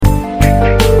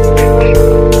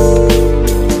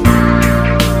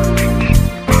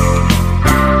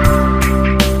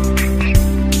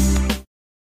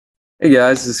Hey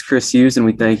guys, this is Chris Hughes, and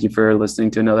we thank you for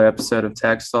listening to another episode of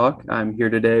Tax Talk. I'm here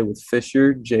today with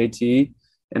Fischer, JT,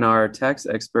 and our tax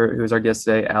expert, who is our guest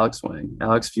today, Alex Wang.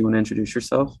 Alex, if you want to introduce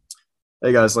yourself.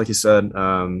 Hey guys, like you said,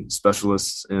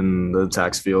 specialists in the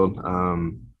tax field,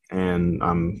 and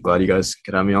I'm glad you guys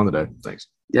could have me on today. Thanks.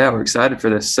 Yeah, we're excited for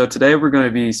this. So today we're going to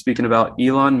be speaking about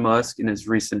Elon Musk and his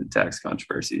recent tax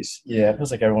controversies. Yeah, it feels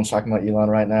like everyone's talking about Elon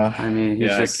right now. I mean,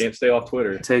 he's just can't stay off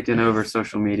Twitter. taken over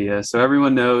social media. So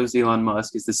everyone knows Elon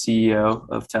Musk is the CEO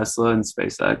of Tesla and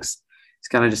SpaceX. He's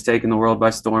kind of just taking the world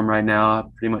by storm right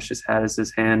now. Pretty much just has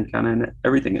his hand kind of in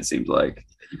everything, it seems like.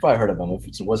 You probably heard of him if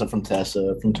it wasn't from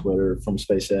Tesla, from Twitter, from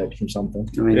SpaceX, from something.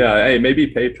 I mean, Yeah, hey,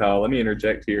 maybe PayPal. Let me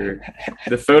interject here.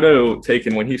 The photo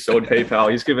taken when he sold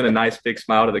PayPal, he's giving a nice big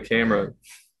smile to the camera.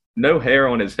 No hair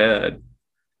on his head.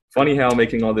 Funny how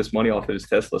making all this money off of his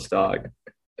Tesla stock,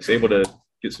 he's able to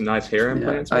get some nice hair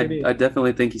implants, maybe? I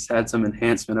definitely think he's had some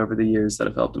enhancement over the years that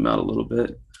have helped him out a little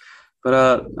bit.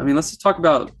 But,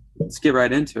 let's get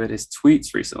right into it, his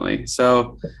tweets recently.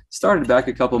 So started back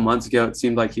a couple months ago. It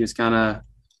seemed like he was kind of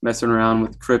messing around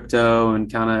with crypto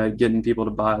and kind of getting people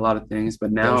to buy a lot of things.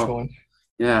 But now, Dogecoin.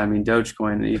 yeah, I mean,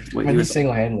 Dogecoin. He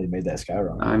single-handedly made that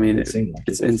skyrocket. I mean, it's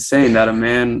insane that a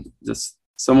man, just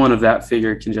someone of that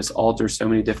figure, can just alter so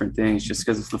many different things just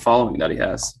because of the following that he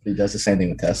has. He does the same thing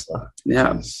with Tesla.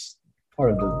 Yeah. It's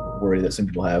part of the worry that some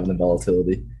people have and the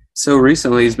volatility. So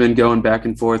recently, he's been going back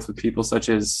and forth with people such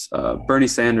as Bernie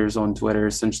Sanders on Twitter,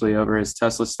 essentially over his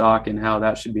Tesla stock and how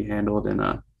that should be handled.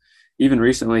 And even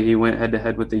recently, he went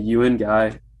head-to-head with the UN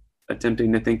guy,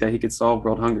 attempting to think that he could solve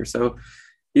world hunger. So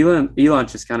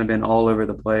Elon's just kind of been all over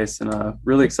the place, and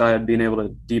really excited being able to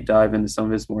deep dive into some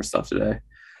of his more stuff today.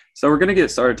 So we're going to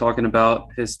get started talking about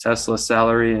his Tesla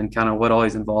salary and kind of what all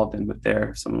he's involved in with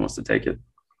there, if someone wants to take it.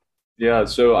 Yeah,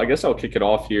 so I guess I'll kick it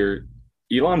off here.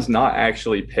 Elon's not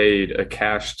actually paid a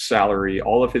cash salary.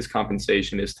 All of his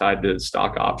compensation is tied to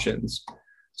stock options.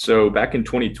 So back in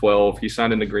 2012, he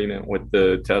signed an agreement with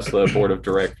the Tesla board of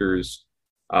directors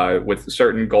with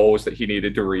certain goals that he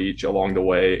needed to reach along the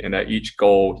way. And at each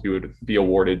goal, he would be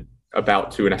awarded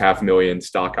about 2.5 million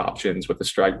stock options with the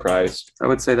strike price. I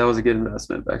would say that was a good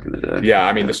investment back in the day. Yeah,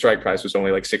 I mean, the strike price was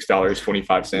only like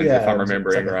 $6.25, if I'm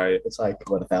remembering right. It's like,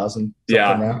 what, 1,000?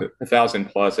 Yeah, now? 1,000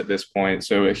 plus at this point.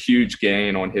 So a huge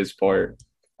gain on his part.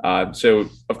 So,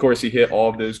 of course, he hit all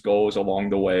of those goals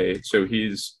along the way. So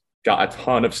he's got a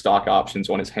ton of stock options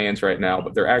on his hands right now,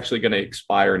 but they're actually going to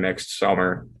expire next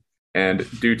summer. And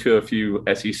due to a few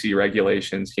SEC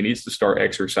regulations, he needs to start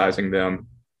exercising them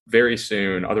very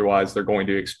soon. Otherwise, they're going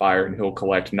to expire and he'll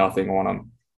collect nothing on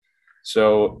them.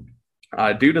 So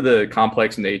due to the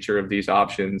complex nature of these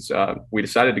options, we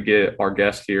decided to get our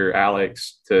guest here,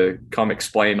 Alex, to come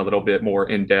explain a little bit more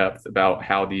in depth about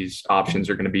how these options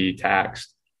are going to be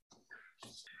taxed.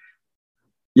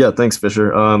 Yeah, thanks,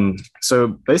 Fisher. So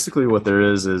basically what there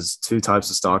is two types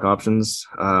of stock options,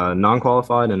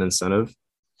 non-qualified and incentive.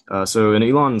 So in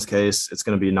Elon's case, it's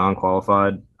going to be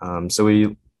non-qualified. So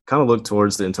we kind of look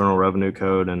towards the Internal Revenue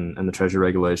Code and the Treasury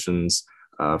regulations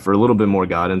for a little bit more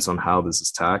guidance on how this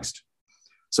is taxed.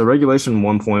 So Regulation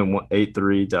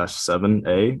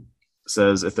 1.83-7A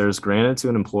says if there's granted to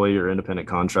an employee or independent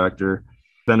contractor,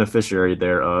 beneficiary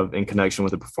thereof, in connection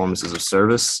with the performances of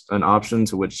service, an option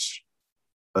to which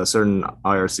a certain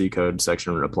IRC code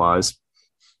section applies,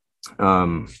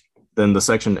 then the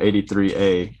section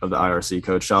 83A of the IRC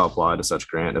code shall apply to such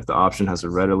grant if the option has a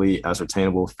readily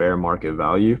ascertainable fair market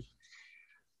value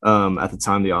at the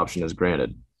time the option is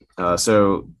granted.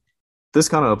 So this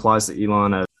kind of applies to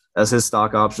Elon as his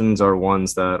stock options are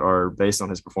ones that are based on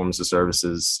his performance of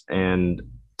services, and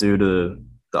due to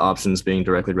the options being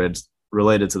directly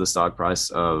related to the stock price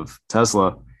of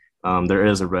Tesla, there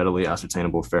is a readily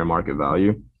ascertainable fair market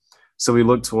value. So we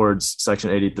look towards section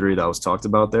 83 that was talked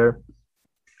about there.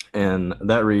 And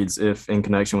that reads, if in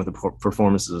connection with the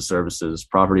performances of services,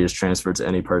 property is transferred to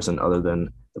any person other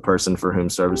than the person for whom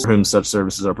such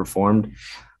services are performed,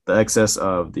 the excess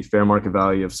of the fair market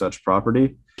value of such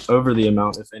property over the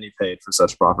amount, if any, paid for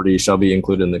such property shall be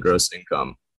included in the gross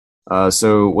income.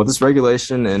 So what this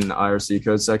regulation in IRC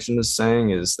code section is saying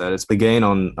is that it's the gain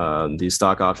on these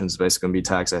stock options is basically going to be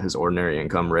taxed at his ordinary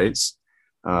income rates.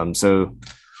 So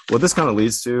what this kind of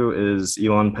leads to is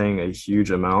Elon paying a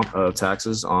huge amount of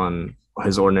taxes on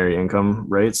his ordinary income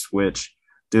rates, which,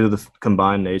 due to the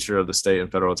combined nature of the state and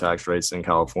federal tax rates in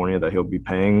California that he'll be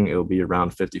paying, it'll be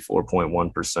around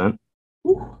 54.1%.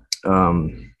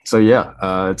 It's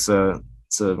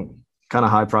a kind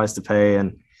of high price to pay,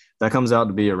 and that comes out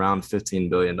to be around $15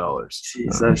 billion.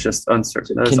 Jeez, that's just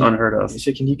uncertain. That's unheard of.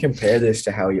 So can you compare this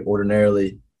to how he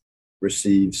ordinarily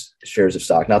receives shares of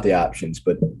stock, not the options,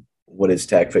 but what his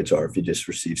tax rates are if he just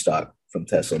received stock from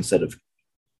Tesla instead of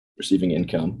receiving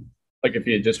income. Like if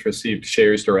he had just received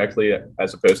shares directly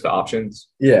as opposed to options.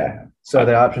 Yeah. So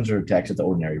the options are taxed at the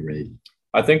ordinary rate.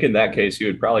 I think in that case, he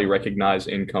would probably recognize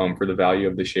income for the value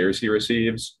of the shares he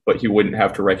receives, but he wouldn't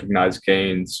have to recognize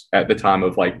gains at the time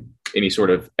of like any sort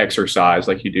of exercise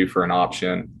like you do for an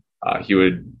option. He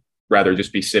would rather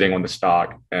just be sitting on the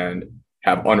stock and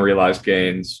have unrealized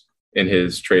gains in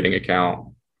his trading account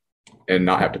and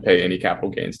not have to pay any capital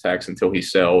gains tax until he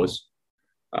sells.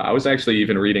 I was actually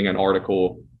even reading an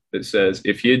article that says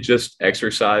if he had just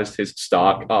exercised his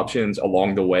stock options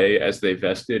along the way as they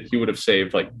vested, he would have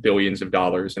saved like billions of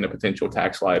dollars in a potential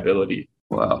tax liability.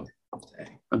 Wow.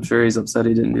 I'm sure he's upset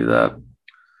he didn't do that.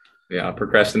 Yeah,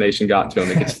 procrastination got to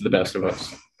him. It gets to the best of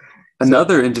us.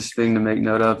 Another interesting thing to make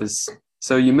note of is,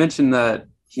 so you mentioned that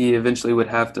he eventually would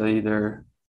have to either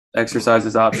exercise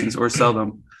his options or sell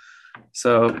them.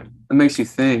 So it makes you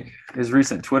think his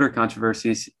recent Twitter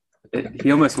controversies,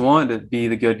 he almost wanted to be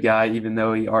the good guy, even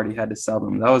though he already had to sell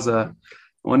them. That was I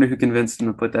wonder who convinced him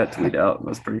to put that tweet out. That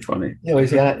was pretty funny. Yeah, well,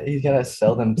 he's got to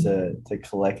sell them to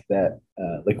collect that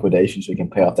liquidation so he can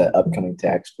pay off that upcoming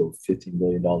tax bill of $15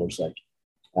 billion, like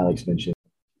Alex mentioned.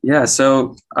 Yeah,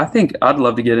 so I think I'd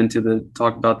love to get into the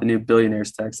talk about the new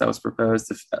billionaires tax that was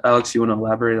proposed. If Alex, you want to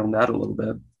elaborate on that a little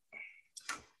bit?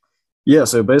 Yeah,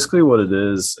 so basically what it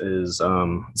is it's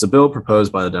a bill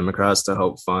proposed by the Democrats to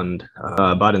help fund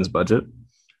Biden's budget.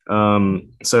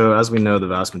 So as we know, the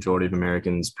vast majority of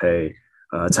Americans pay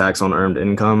tax on earned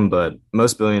income, but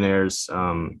most billionaires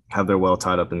have their wealth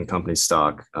tied up in the company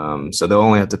stock. So they'll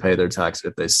only have to pay their tax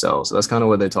if they sell. So that's kind of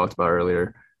what they talked about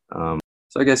earlier.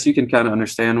 So I guess you can kind of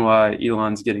understand why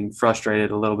Elon's getting frustrated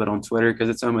a little bit on Twitter, because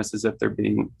it's almost as if they're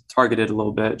being targeted a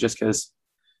little bit just because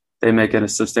they make it a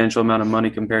substantial amount of money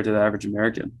compared to the average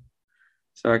American.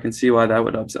 So I can see why that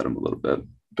would upset him a little bit.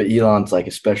 But Elon's like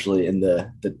especially in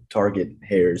the target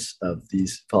hairs of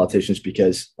these politicians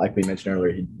because, like we mentioned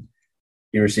earlier,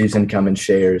 he receives income in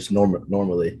shares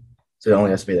normally. So he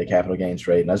only has to pay the capital gains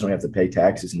rate and doesn't have to pay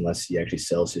taxes unless he actually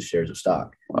sells his shares of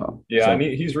stock. Wow. Yeah, So, I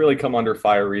mean, he's really come under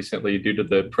fire recently due to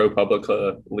the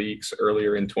ProPublica leaks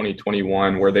earlier in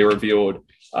 2021, where they revealed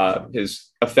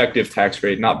his effective tax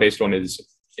rate, not based on his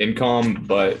income,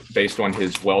 but based on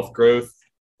his wealth growth.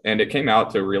 And it came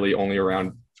out to really only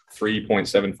around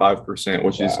 3.75%,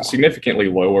 which is significantly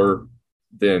lower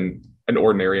than an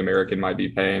ordinary American might be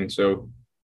paying. So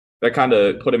that kind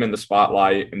of put him in the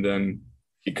spotlight. And then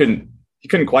he couldn't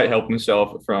quite help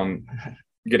himself from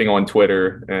getting on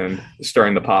Twitter and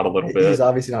stirring the pot a little bit. He's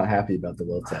obviously not happy about the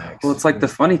wealth tax. Well, it's like the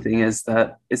funny thing is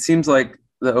that it seems like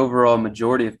the overall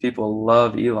majority of people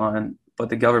love Elon, but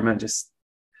the government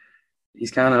he's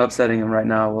kind of upsetting him right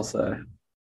now, we'll say.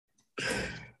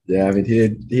 Yeah, I mean, he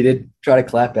did try to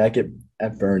clap back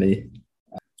at Bernie.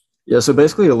 Yeah, so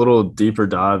basically a little deeper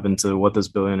dive into what this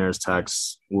billionaires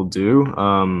tax will do.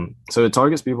 So it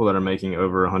targets people that are making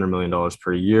over $100 million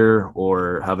per year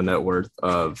or have a net worth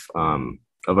of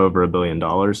over $1 billion.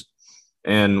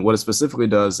 And what it specifically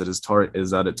does is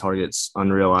that it targets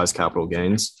unrealized capital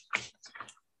gains.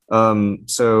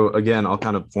 So again, I'll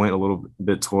kind of point a little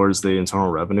bit towards the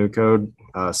Internal Revenue Code.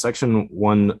 Section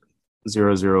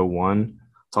 1001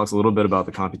 talks a little bit about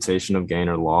the computation of gain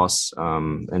or loss,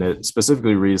 and it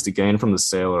specifically reads the gain from the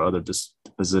sale or other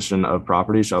disposition of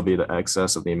property shall be the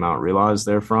excess of the amount realized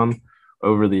therefrom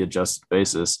over the adjusted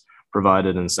basis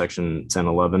provided in section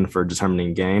 1011 for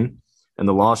determining gain, and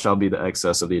the loss shall be the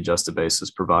excess of the adjusted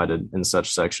basis provided in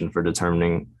such section for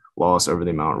determining loss over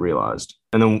the amount realized.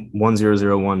 And then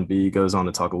 1001B goes on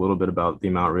to talk a little bit about the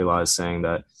amount realized, saying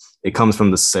that it comes from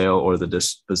the sale or the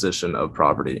disposition of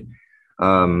property.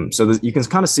 So you can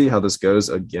kind of see how this goes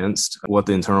against what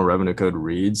the Internal Revenue Code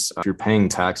reads. If you're paying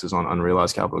taxes on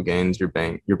unrealized capital gains, you're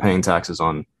paying taxes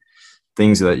on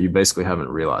things that you basically haven't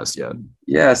realized yet.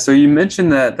 Yeah, so you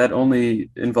mentioned that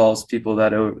only involves people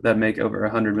that make over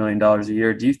 $100 million a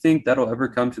year. Do you think that'll ever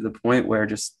come to the point where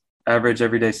just average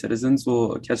everyday citizens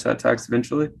will catch that tax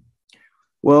eventually?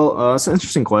 Well, it's an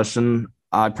interesting question.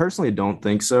 I personally don't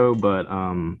think so, but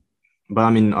I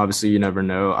mean, obviously you never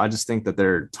know. I just think that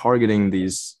they're targeting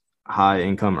these high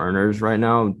income earners right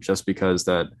now, just because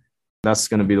that's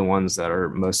going to be the ones that are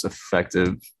most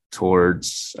effective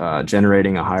towards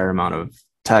generating a higher amount of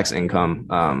tax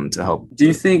income to help. Do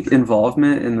you think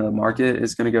involvement in the market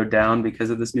is going to go down because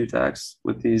of this new tax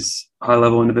with these high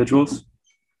level individuals?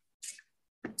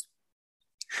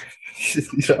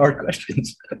 These are hard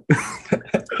questions.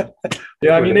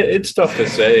 Yeah, I mean, it's tough to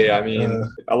say. I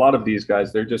mean, a lot of these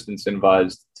guys, they're just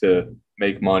incentivized to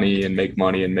make money and make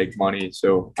money and make money.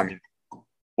 So, I mean,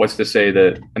 what's to say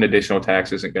that an additional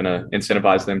tax isn't going to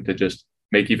incentivize them to just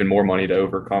make even more money to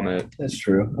overcome it? That's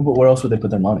true. But where else would they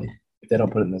put their money? If they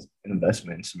don't put it in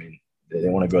investments, I mean, they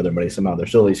want to grow their money somehow. They're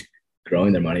still at least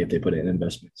growing their money if they put it in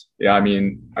investments. Yeah, I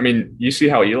mean, you see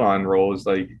how Elon rolls.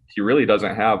 Like, he really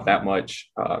doesn't have that much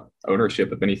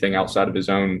ownership of anything outside of his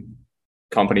own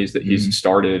companies that he's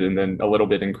started, and then a little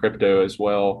bit in crypto as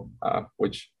well,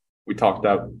 which we talked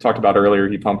about earlier.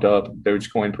 He pumped up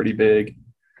Dogecoin pretty big.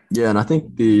 Yeah, and I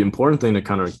think the important thing to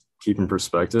kind of keep in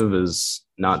perspective is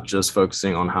not just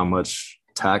focusing on how much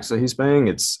tax that he's paying.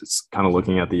 It's kind of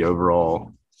looking at the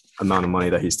overall amount of money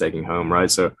that he's taking home, right?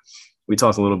 So we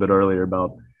talked a little bit earlier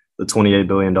about the $28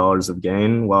 billion of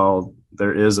gain. While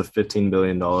there is a $15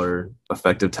 billion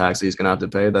effective tax that he's going to have to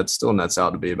pay, that still nets out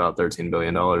to be about $13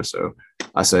 billion. So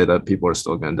I say that people are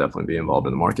still going to definitely be involved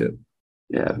in the market.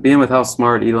 Yeah, being with how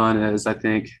smart Elon is, I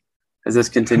think as this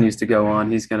continues to go on,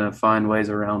 he's going to find ways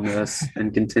around this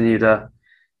and continue to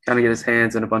kind of get his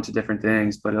hands in a bunch of different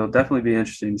things. But it'll definitely be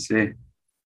interesting to see.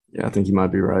 Yeah, I think you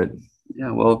might be right.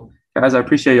 Yeah, well, guys, I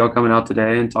appreciate y'all coming out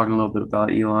today and talking a little bit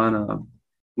about Elon.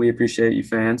 We appreciate you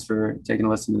fans for taking a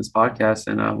listen to this podcast,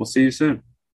 and we'll see you soon.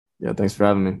 Yeah, thanks for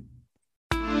having me.